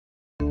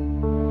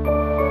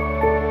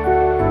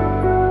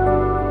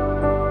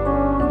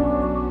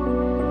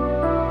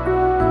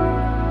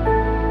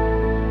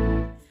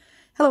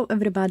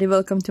everybody,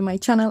 welcome to my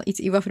channel. It's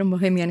Eva from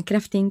Bohemian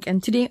Crafting,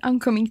 and today I'm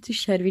coming to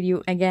share with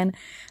you again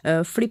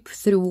flip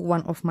through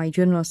one of my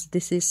journals.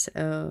 This is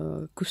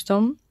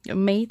custom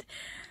made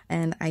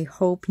and I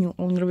hope new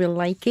owner will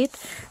like it.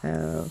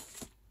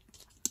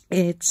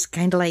 It's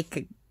kind of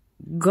like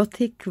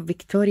Gothic,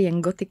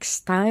 Victorian Gothic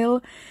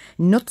style,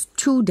 not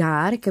too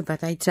dark,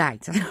 but I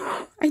tried.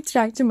 I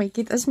tried to make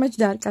it as much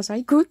dark as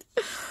I could.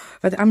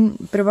 But I'm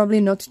probably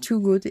not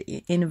too good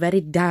in very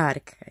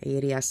dark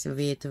areas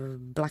with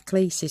black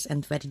laces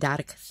and very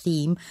dark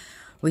theme,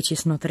 which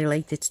is not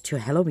related to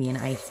Halloween.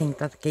 I think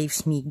that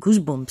gives me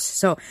goosebumps.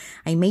 So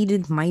I made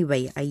it my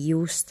way. I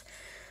used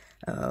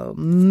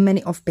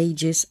many of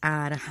pages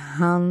are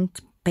hand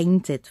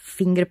painted,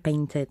 finger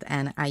painted,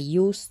 and I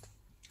used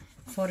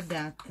for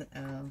that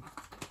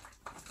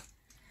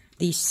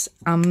these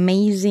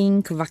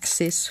amazing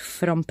waxes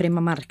from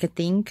Prima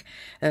Marketing,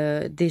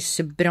 this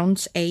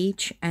Bronze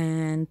Age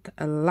and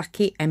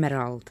Lucky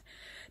Emerald.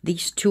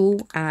 These two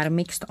are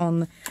mixed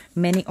on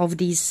many of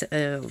these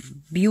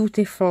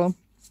beautiful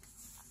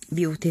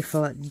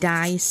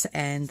dies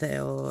and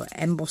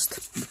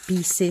embossed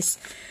pieces,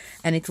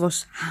 and it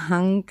was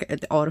hung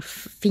or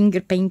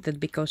finger painted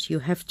because you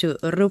have to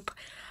rub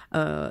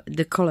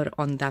the color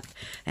on that.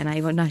 And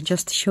I wanna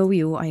just show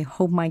you, I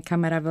hope my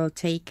camera will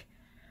take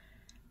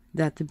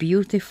that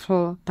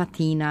beautiful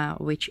patina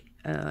which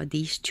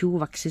these two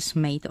waxes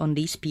made on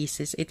these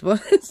pieces. It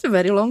was a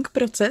very long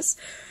process.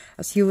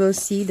 As you will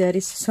see, there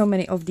is so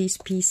many of these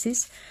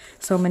pieces,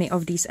 so many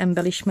of these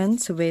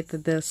embellishments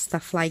with the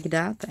stuff like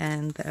that,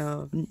 and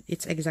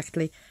it's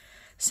exactly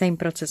same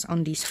process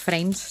on these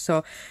frames.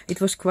 So it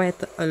was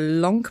quite a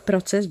long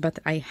process, but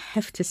I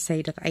have to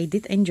say that I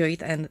did enjoy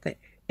it and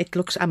it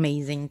looks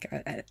amazing,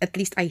 at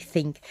least I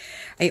think.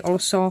 I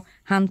also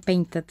hand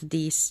painted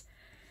these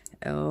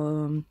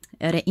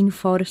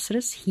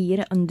reinforcers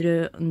here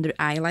under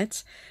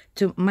eyelets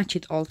to match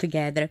it all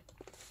together.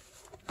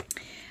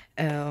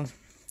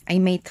 I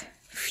made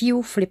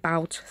few flip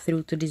outs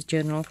through to this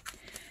journal.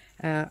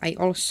 I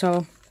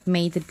also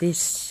made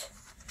this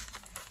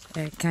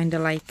kind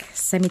of like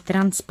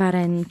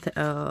semi-transparent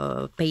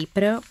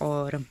paper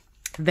or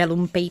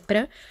vellum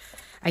paper.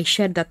 I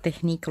shared that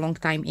technique a long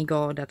time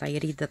ago, that I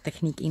read the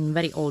technique in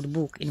very old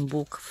book, in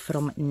book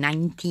from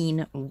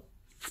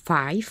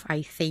 1905,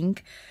 I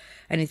think.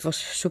 And it was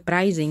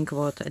surprising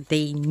what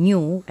they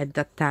knew at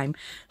that time.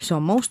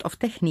 So most of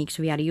techniques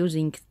we are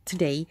using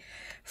today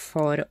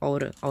for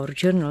our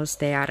journals,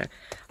 they are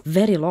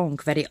very long,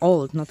 very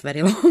old, not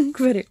very long,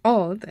 very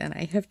old. And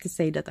I have to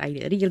say that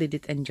I really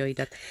did enjoy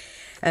that.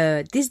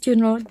 This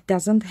journal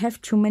doesn't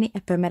have too many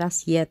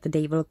ephemeras yet.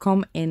 They will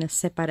come in a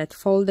separate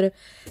folder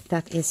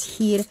that is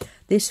here.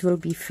 This will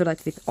be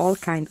filled with all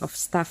kind of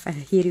stuff. And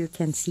here you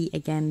can see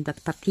again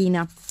that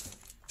patina.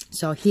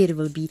 So here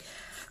will be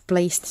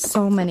placed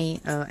so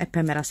many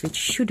ephemeras which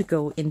should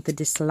go into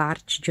this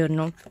large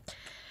journal,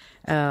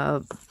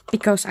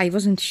 because I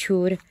wasn't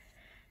sure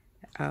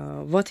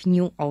what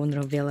new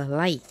owner will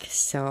like,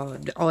 so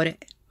or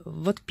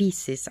what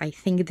pieces. I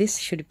think this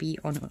should be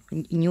on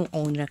new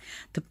owner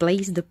to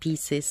place the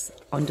pieces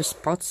on the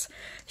spots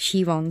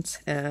she wants.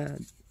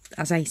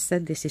 As I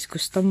said, this is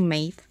custom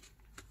made.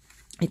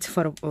 It's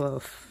for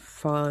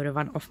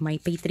one of my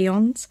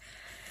Patreons,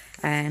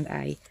 and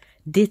I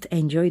did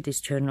enjoy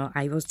this journal.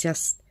 I was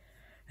just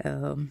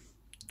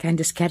kind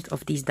of scared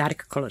of these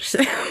dark colors.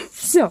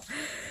 So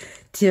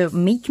to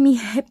make me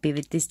happy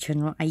with this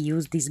journal, I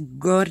use these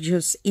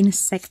gorgeous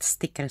insect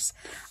stickers.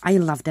 I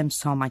love them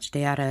so much.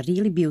 They are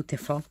really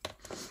beautiful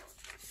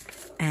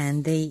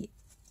and they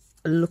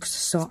look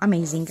so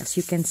amazing. As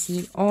you can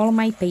see, all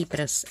my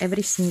papers,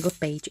 every single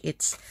page,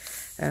 it's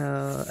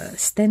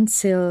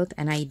stenciled,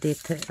 and I did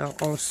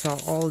also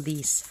all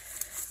these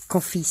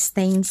coffee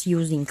stains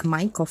using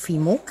my coffee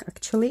mug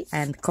actually,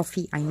 and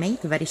coffee I made,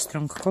 very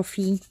strong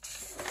coffee.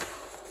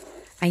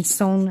 I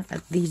sewn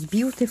these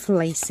beautiful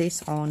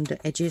laces on the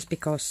edges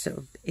because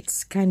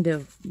it's kind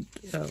of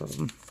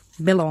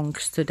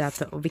belongs to that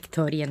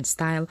Victorian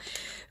style.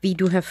 We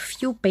do have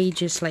few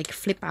pages like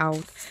flip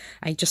out.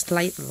 I just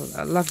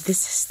love this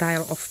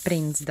style of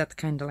prints, that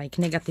kind of like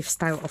negative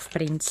style of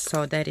prints,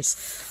 so there is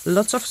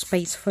lots of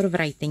space for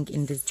writing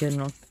in this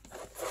journal.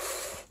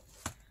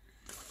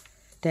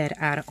 There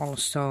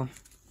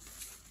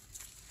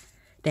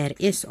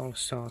is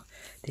also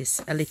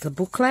this little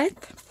booklet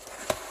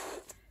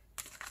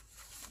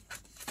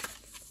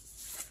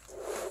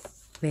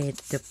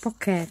with the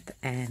pocket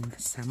and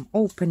some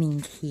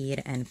opening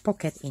here and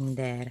pocket in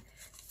there.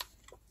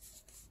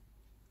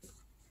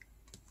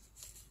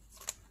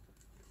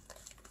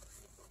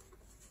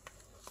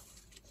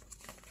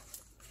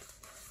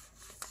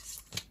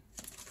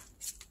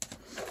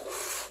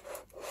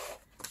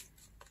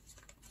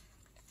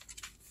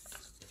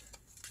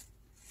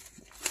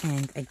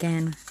 And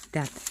again,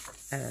 that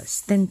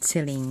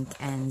stenciling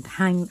and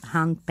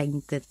hand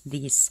painted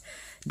these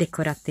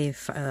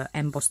decorative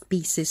embossed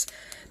pieces.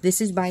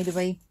 This is, by the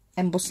way,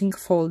 embossing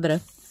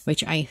folder,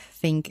 which I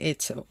think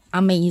it's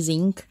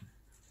amazing.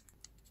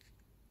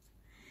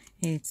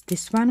 It's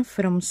this one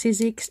from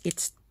Sizzix.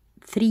 It's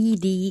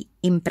 3D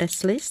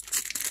impress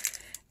lists,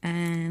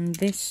 and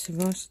this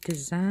was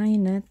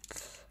designed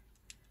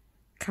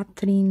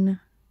Catherine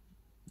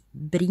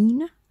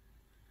Breen.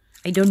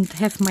 I don't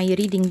have my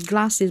reading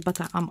glasses,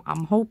 but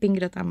I'm hoping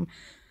that I'm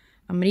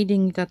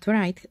reading that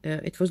right.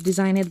 It was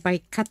designed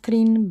by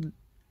Catherine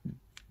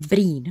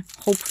Breen,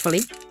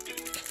 hopefully.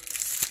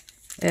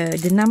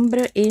 The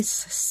number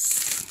is,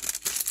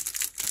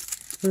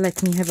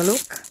 let me have a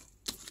look.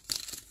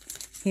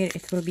 Here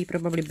it will be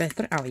probably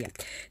better. Oh yeah,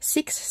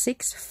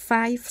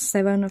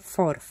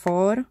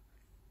 66574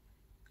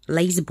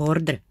 lace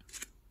border.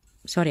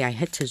 Sorry, I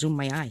had to zoom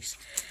my eyes.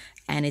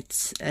 And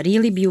it's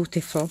really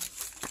beautiful.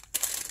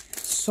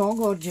 So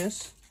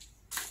gorgeous.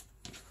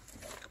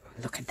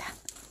 Look at that.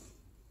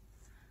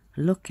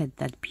 Look at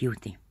that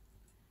beauty.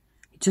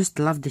 I just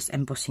love this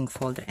embossing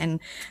folder. And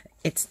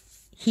it's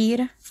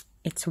here,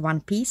 it's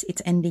one piece.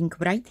 It's ending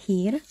right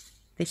here,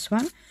 this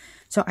one.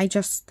 So I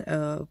just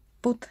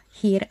put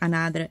here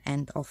another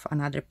end of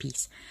another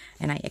piece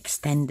and I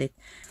extend it.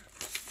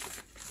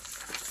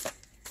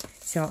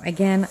 So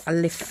again, a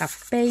lift up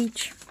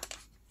page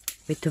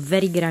with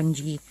very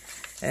grungy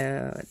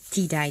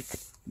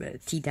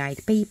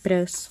tea-dyed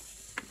papers.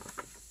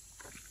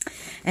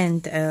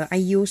 And I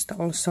used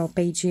also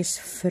pages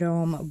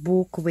from a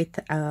book with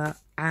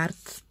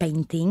art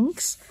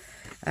paintings,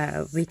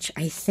 which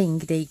I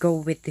think they go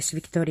with this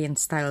Victorian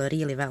style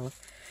really well.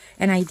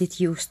 And I did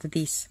use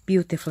these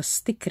beautiful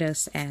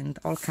stickers and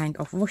all kind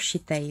of washi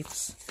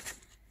tapes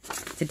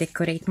to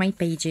decorate my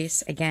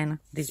pages. Again,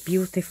 this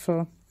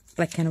beautiful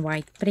black and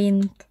white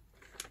print,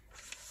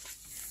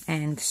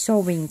 and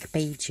sewing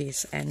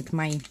pages, and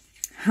my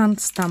hand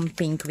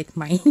stamping with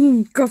my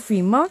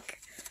coffee mug.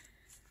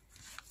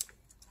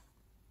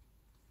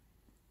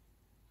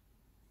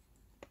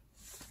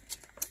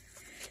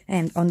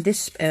 And on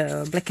this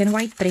black and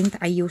white print,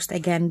 I used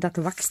again that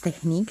wax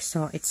technique,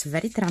 so it's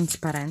very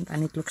transparent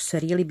and it looks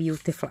really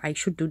beautiful. I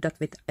should do that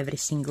with every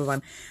single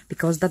one,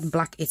 because that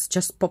black, it's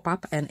just pop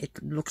up and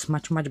it looks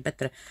much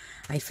better.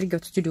 I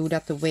forgot to do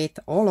that with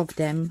all of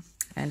them,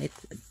 and it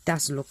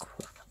does look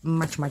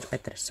much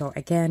better. So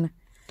again,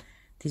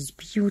 this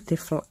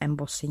beautiful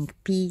embossing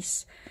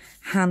piece,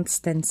 hand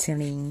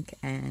stenciling,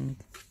 and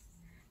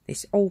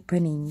this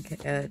opening.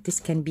 This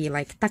can be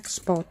like tuck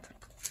spot.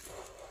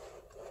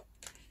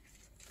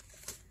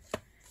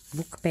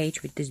 Book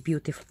page with this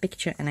beautiful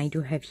picture, and I do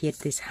have here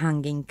this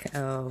hanging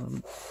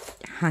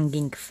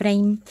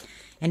frame,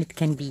 and it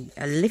can be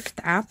a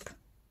lift up.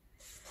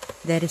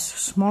 There is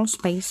small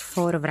space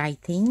for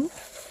writing.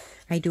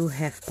 I do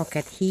have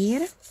pocket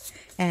here,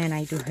 and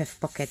I do have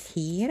pocket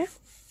here,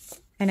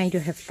 and I do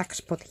have tuck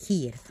spot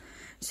here.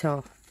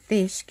 So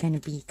this can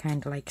be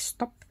kind of like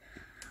stop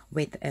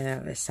with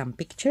some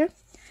picture.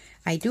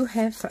 I do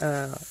have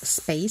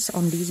space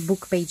on these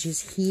book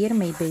pages here,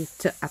 maybe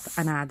to add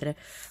another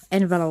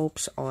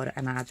envelopes or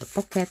another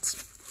pockets.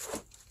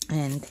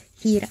 And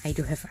here I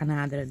do have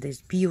another, this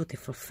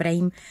beautiful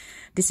frame.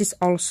 This is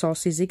also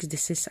Sizzix.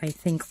 This is, I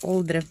think,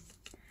 older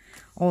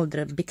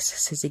big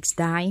Sizzix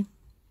die.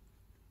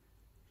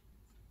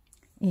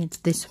 It's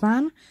this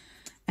one,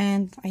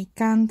 and I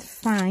can't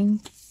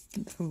find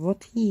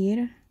what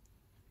year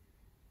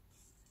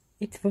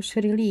it was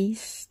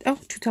released. Oh,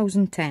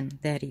 2010.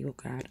 There you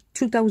go.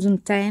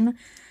 2010.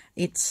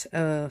 It's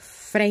a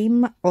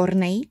frame,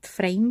 ornate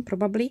frame,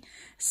 probably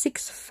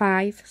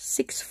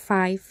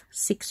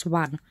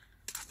 656561.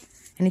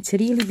 And it's a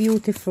really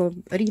beautiful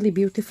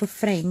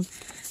frame.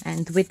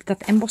 And with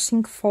that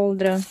embossing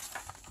folder,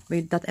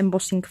 with that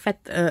embossing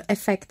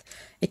effect,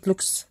 it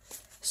looks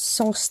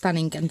so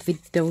stunning. And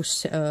with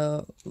those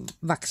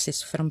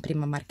waxes from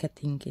Prima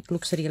Marketing, it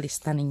looks really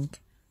stunning.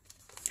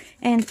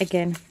 And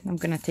again, I'm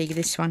gonna take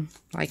this one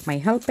like my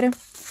helper.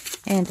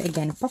 And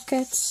again,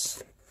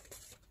 pockets.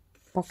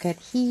 Pocket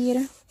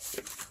here.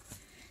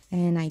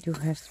 And I do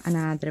have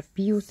another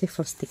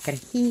beautiful sticker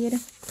here.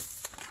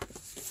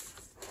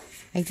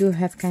 I do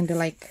have kind of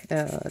like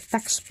a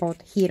tuck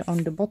spot here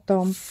on the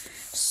bottom.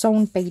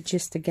 Sewn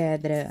pages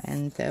together,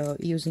 and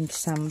using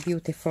some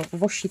beautiful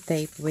washi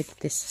tape with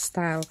this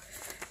style.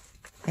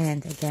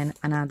 And again,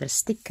 another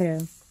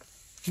sticker.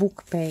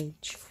 Book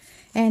page.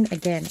 And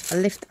again, a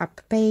lift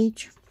up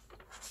page.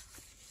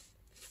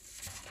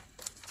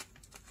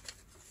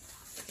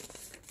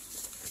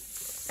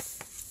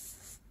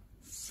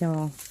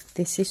 So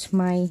this is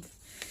my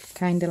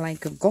kind of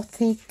like a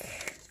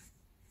Gothic,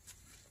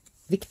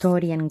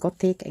 Victorian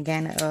Gothic,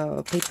 again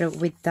paper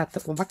with that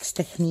wax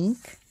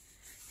technique.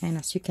 And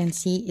as you can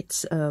see,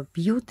 it's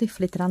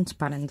beautifully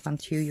transparent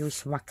once you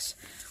use wax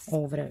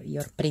over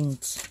your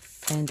prints.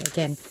 And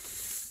again,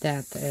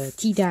 that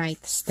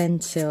tea-dyed,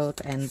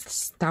 stenciled and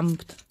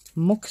stamped,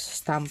 mock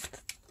stamped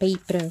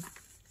paper.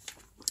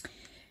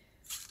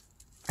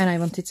 And I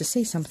wanted to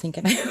say something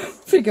and I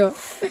forgot.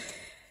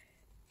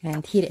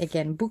 And here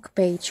again, book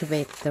page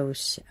with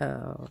those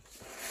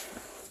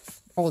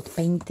old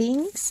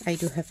paintings. I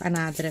do have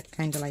another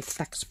kind of like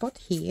tuck spot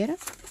here.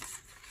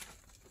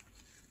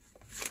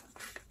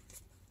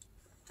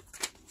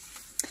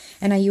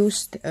 And I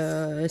used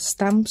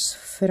stamps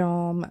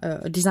from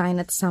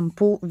designed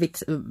Sampo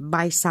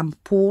by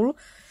Sampool.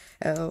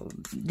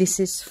 This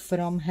is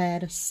from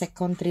her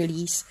second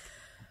release,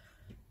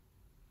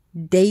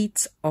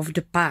 Dates of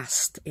the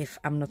Past, if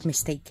I'm not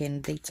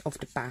mistaken, Dates of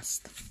the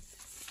Past.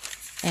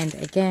 And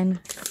again,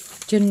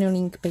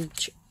 journaling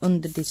page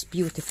under this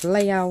beautiful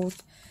layout,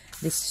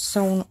 this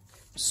sewn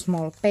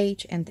small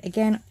page, and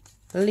again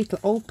a little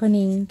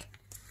opening,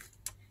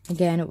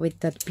 again with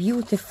that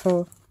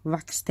beautiful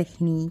wax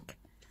technique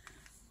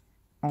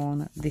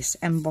on this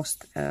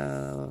embossed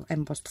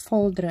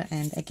folder.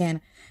 And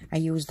again I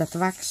use that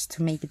wax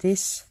to make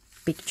this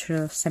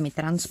picture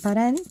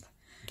semi-transparent.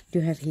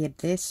 You have here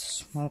this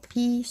small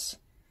piece,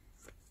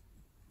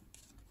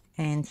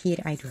 and here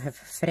I do have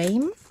a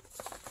frame.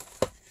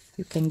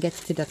 You can get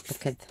to that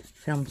pocket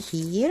from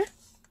here.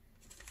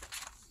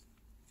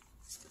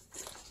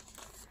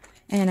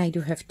 And I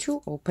do have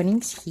two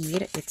openings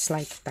here. It's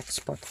like tuck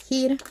spot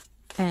here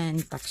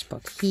and tuck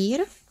spot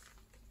here,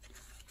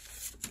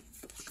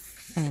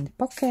 and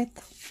pocket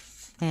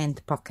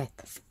and pocket.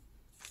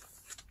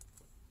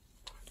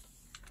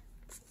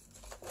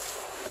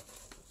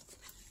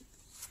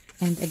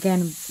 And again,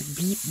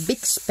 big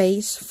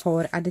space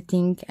for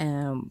editing,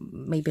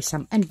 maybe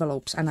some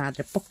envelopes,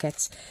 another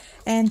pockets,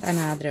 and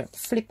another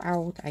flip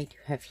out I do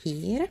have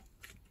here.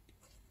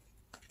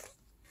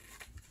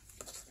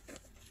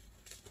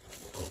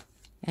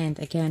 And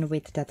again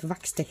with that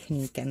wax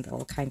technique and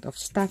all kind of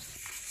stuff.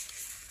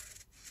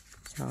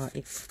 So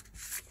it's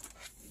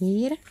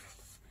here,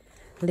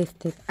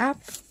 lift it up,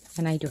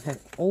 and I do have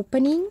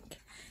opening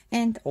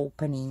and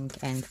opening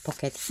and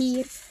pocket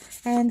here,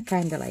 and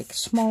kind of like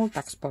small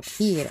tuck spot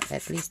here.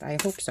 At least I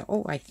hope so.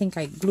 Oh, I think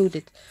I glued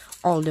it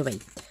all the way.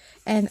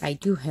 And I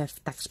do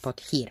have tuck spot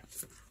here.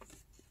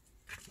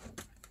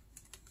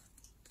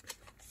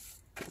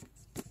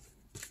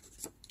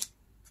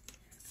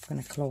 I'm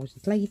gonna close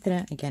it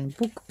later. Again,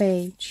 book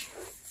page.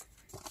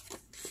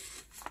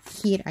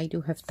 Here I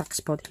do have tuck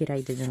spot. Here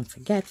I didn't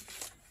forget.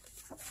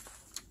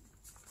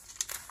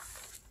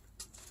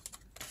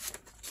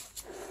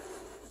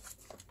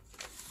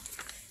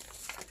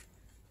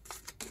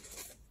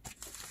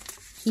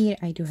 Here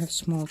I do have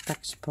small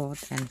tuck spot,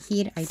 and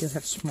here I do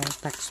have small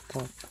tuck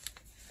spot,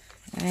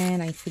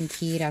 and I think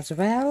here as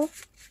well.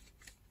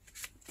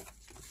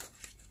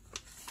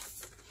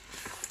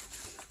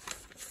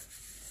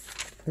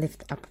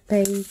 Lift up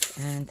page,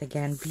 and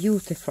again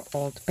beautiful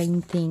old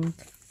painting.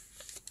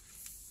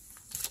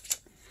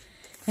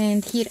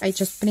 And here I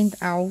just print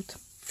out.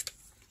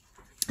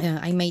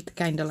 I made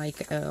kind of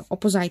like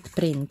opposite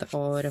print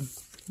or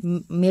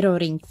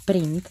mirroring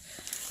print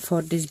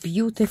for this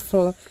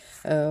beautiful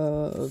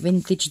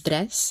vintage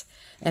dress,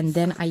 and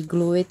then I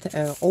glue it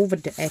over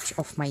the edge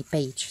of my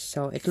page,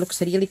 so it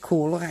looks really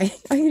cool. I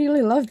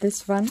really love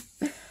this one.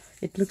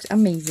 It looks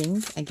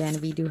amazing. Again,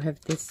 we do have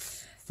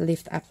this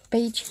lift up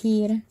page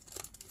here,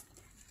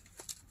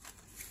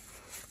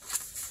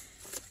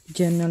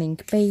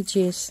 journaling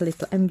pages,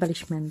 little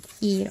embellishment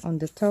here on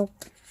the top.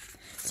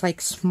 It's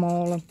like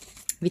small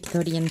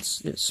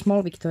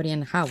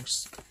Victorian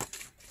house.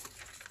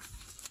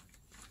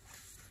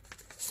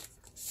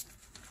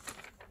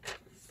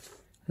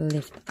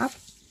 Lift up,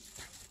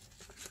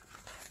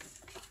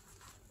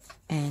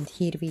 and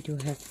here we do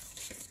have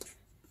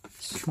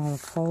small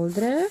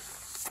folder,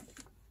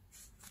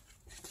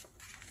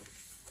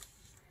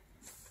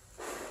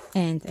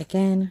 and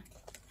again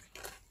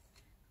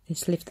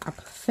this lift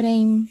up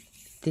frame,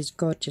 this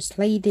gorgeous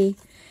lady,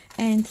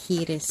 and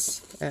here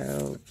is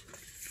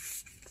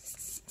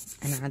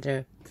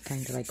another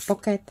kind of like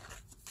pocket,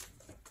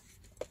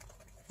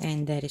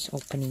 and there is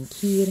opening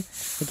here,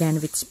 again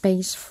with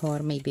space for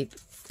maybe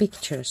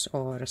pictures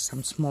or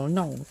some small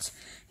notes.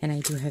 And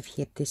I do have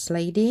here this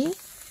lady,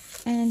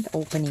 and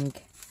opening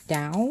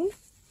down,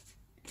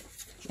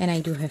 and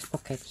I do have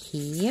pocket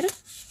here,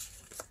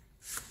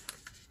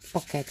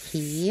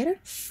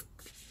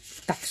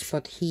 tuck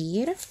spot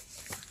here,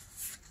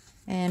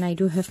 and I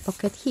do have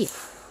pocket here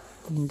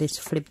in this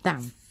flip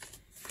down.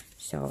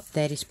 So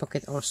there is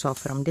pocket also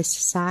from this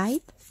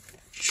side,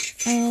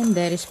 and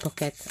there is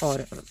pocket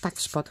or tuck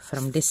spot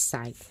from this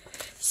side.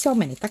 So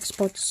many tuck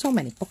spots, so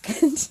many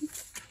pockets.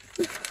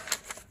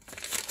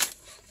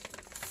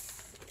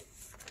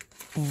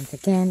 And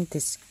again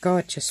this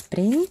gorgeous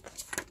print,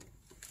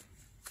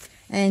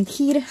 and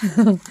here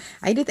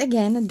I did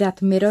again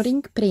that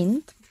mirroring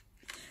print,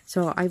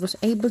 so I was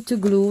able to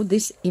glue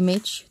this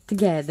image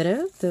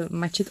together to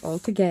match it all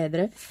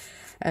together.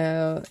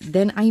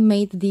 Then I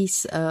made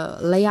these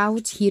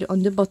layouts here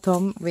on the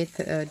bottom with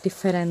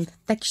different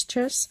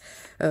textures,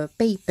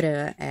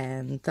 paper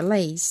and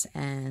lace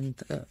and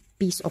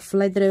piece of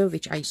leather,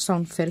 which I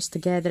sewn first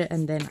together,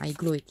 and then I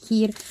glue it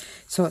here,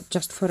 so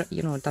just for,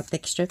 you know, that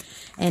texture.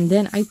 And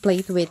then I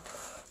played with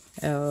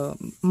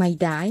my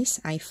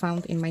dies. I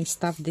found in my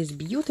stuff this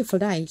beautiful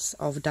dies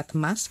of that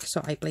mask,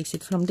 so I place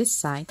it from this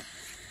side,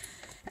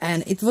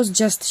 and it was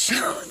just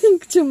shouting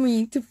to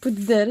me to put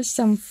there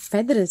some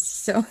feathers.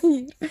 So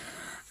here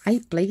I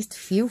placed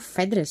few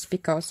feathers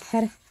because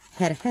her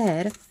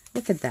hair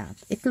Look at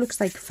that. It looks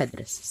like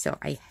feathers, so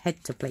I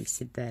had to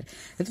place it there.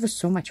 It was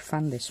so much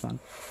fun, this one.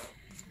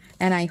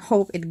 And I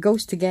hope it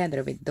goes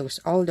together with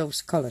all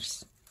those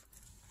colors.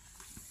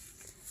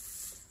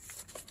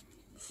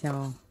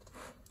 So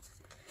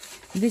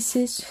this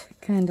is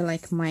kind of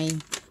like my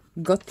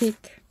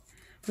Gothic,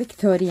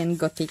 Victorian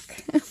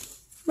Gothic.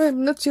 Well,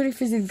 I'm not sure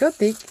if it's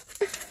Gothic.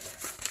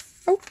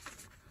 Oh,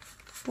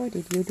 what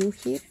did you do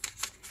here?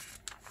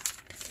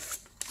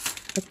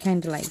 But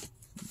kind of like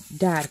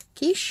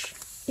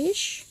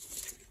darkish-ish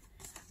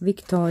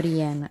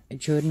Victorian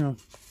journal.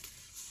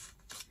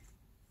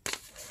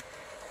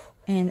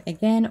 And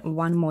again,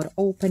 one more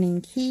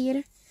opening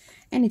here,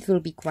 and it will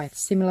be quite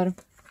similar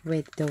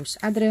with those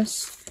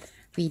others.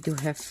 We do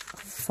have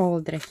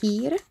folder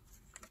here,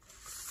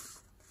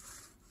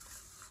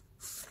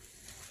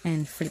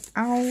 and flip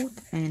out,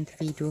 and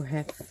we do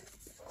have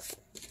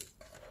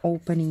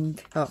opening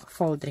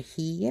folder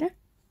here,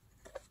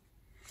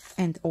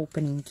 and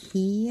opening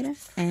here,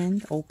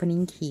 and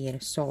opening here.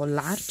 So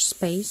large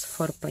space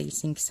for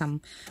placing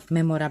some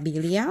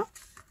memorabilia.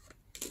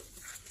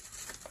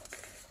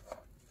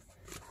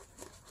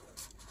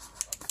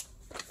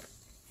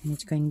 And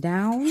it's going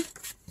down,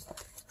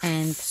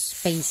 and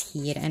space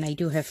here, and I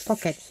do have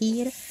pocket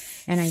here,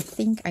 and I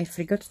think I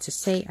forgot to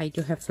say I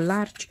do have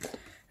large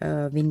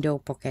window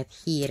pocket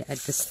here at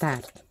the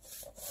start.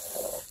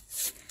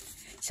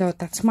 So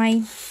that's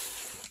my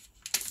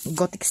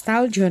Gothic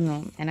style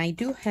journal, and I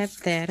do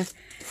have there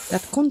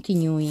that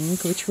continuing,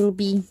 which will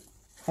be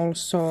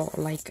also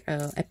like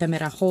a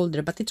ephemera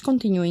holder, but it's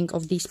continuing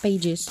of these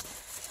pages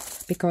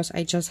because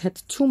I just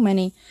had too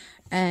many,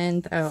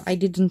 and I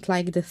didn't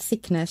like the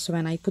thickness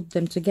when I put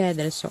them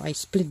together, so I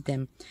split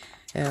them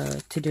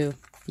to do,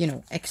 you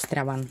know,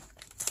 extra one.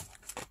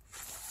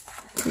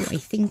 Ooh, I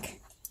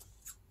think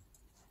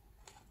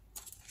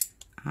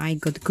I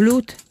got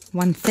glued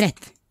one thread.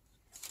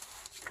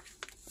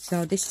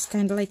 So this is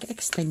kind of like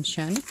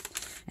extension,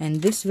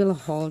 and this will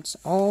hold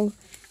all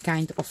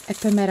kind of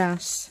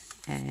ephemeras,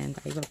 and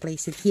I will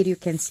place it here. You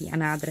can see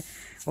another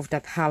of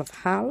that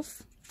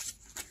half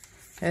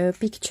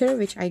picture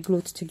which I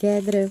glued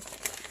together.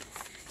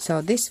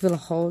 So this will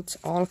hold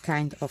all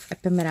kind of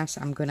ephemeras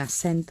I'm gonna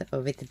send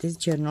with this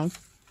journal.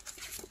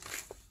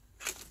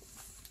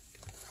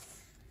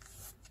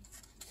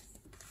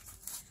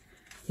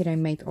 Here I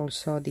made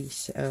also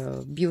these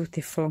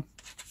beautiful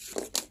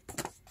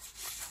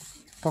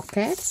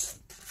pockets.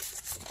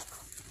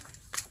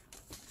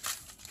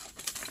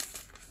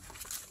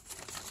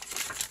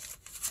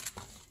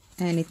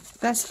 And it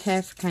does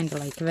have kind of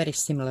like very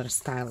similar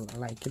style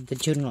like the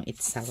journal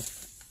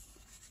itself.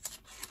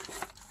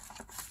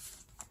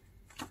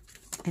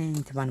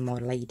 And one more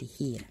lady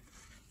here.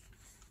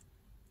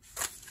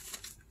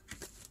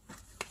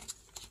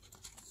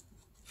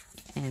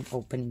 And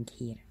opening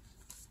here.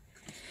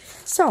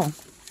 So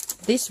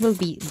this will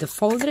be the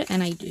folder,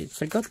 and I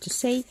forgot to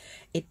say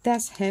it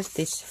does have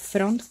this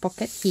front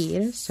pocket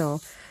here, so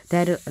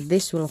that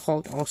this will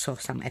hold also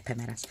some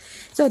ephemeras.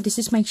 So this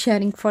is my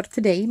sharing for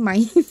today,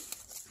 my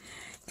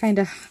kind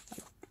of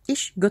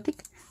ish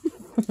Gothic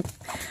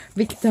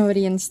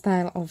Victorian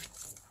style of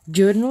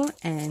journal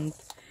and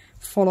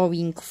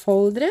following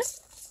folder.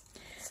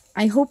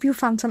 I hope you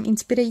found some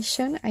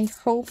inspiration. I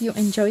hope you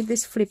enjoyed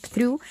this flip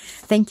through.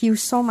 Thank you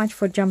so much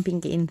for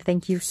jumping in.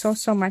 Thank you so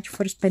much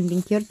for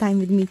spending your time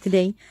with me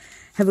today.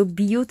 Have a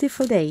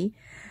beautiful day.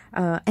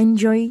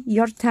 Enjoy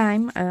your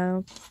time.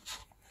 I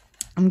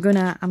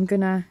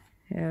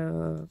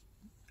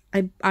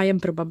am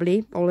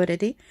probably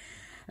already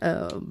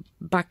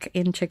back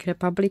in Czech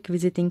Republic,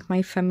 visiting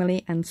my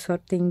family and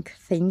sorting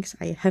things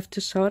I have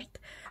to sort.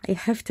 I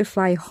have to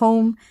fly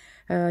home.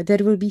 There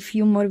will be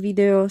few more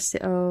videos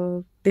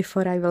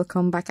before I will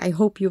come back. I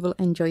hope you will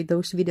enjoy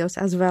those videos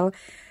as well.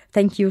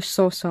 Thank you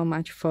so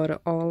much for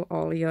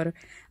all your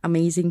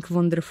amazing,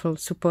 wonderful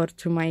support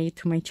to my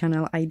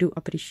channel. I do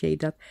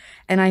appreciate that,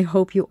 and I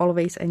hope you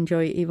always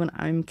enjoy. Even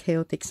I'm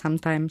chaotic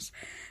sometimes,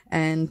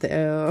 and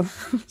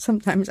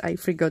sometimes I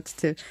forgot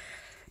to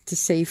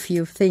say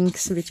few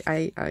things which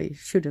I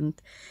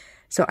shouldn't.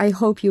 So I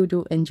hope you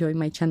do enjoy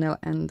my channel,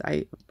 and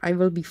I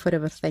will be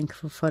forever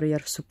thankful for your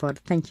support.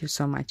 Thank you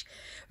so much.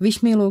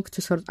 Wish me luck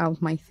to sort out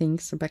my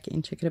things back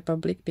in Czech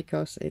Republic,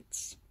 because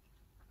it's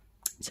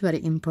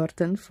very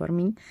important for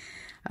me.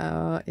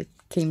 It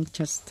came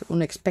just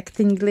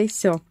unexpectedly.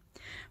 So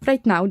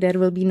right now there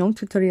will be no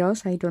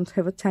tutorials. I don't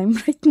have a time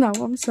right now.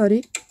 I'm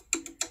sorry.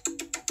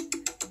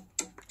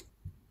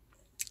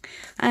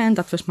 And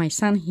that was my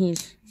son. He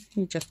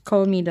just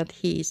called me that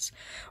he's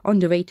on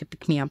the way to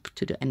pick me up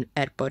to the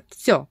airport.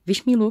 So,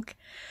 wish me luck.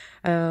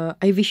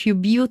 I wish you a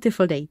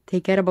beautiful day.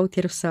 Take care about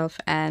yourself,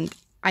 and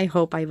I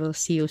hope I will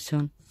see you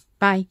soon.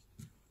 Bye.